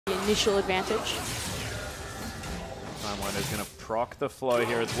initial advantage. Timewinder's going to proc the flow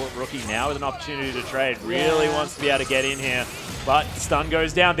here as RoOk1E now with an opportunity to trade. Really wants to be able to get in here. But stun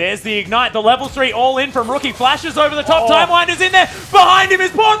goes down. There's the ignite. The level 3 all in from RoOk1E. Flashes over the top. Timewinder's in there. Behind him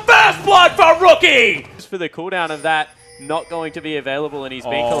is Pawn. First blood for RoOk1E! Just for the cooldown of that not going to be available and he's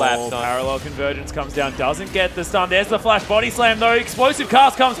being collapsed on. Parallel convergence comes down. Doesn't get the stun. There's the flash body slam though. Explosive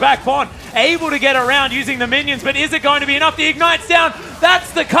cast comes back. Pawn able to get around using the minions, but is it going to be enough? The ignite's down.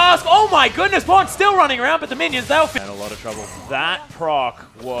 That's the cast. Oh my goodness. Pawn still running around, but the minions, they'll fit. In a lot of trouble. That proc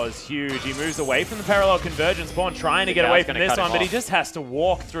was huge. He moves away from the parallel convergence. Pawn trying to get away from this one, but he just has to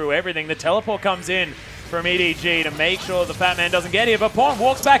walk through everything. The teleport comes in from EDG to make sure the Fat Man doesn't get here, but Pawn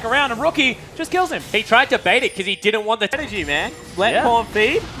walks back around and RoOk1E just kills him. He tried to bait it because he didn't want the energy, man. Let Pawn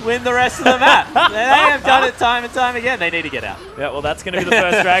feed, win the rest of the map. They have done it time and time again. They need to get out. Yeah, well, that's going to be the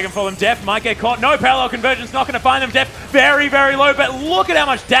first dragon for them. Def might get caught. No parallel convergence, not going to find them. Def very, very low, but look at how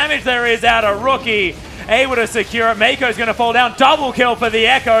much damage there is out of RoOk1E. Able to secure it. Mako's going to fall down. Double kill for the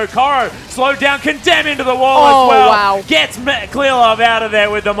Ekko. Koro slowed down. Condemn into the wall as well. Wow. Gets Clearlove out of there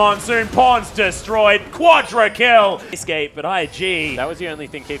with the Monsoon. Pawn's destroyed. Quadra kill. Escape, but IG. That was the only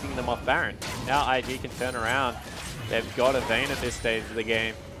thing keeping them off Baron. Now IG can turn around. They've got a Vayne at this stage of the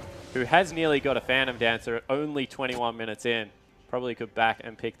game, who has nearly got a Phantom Dancer only 21 minutes in. Probably could back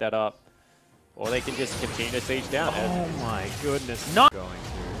and pick that up. Or they can just continue to siege down. Oh my goodness. Not going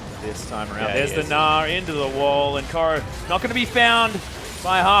to this time around. Yeah, there's the Gnar into the wall, and Koro not going to be found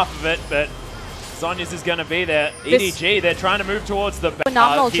by half of it, but Zhonya's is going to be there. EDG, they're trying to move towards the back.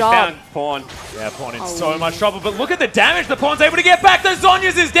 Phenomenal He job. found Pawn. Yeah, Pawn in so much trouble, but look at the damage the Pawn's able to get back. The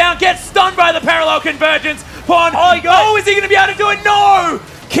Zhonya's is down, gets stunned by the parallel convergence. Pawn, oh, is he going to be able to do it? No!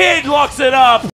 Kid locks it up.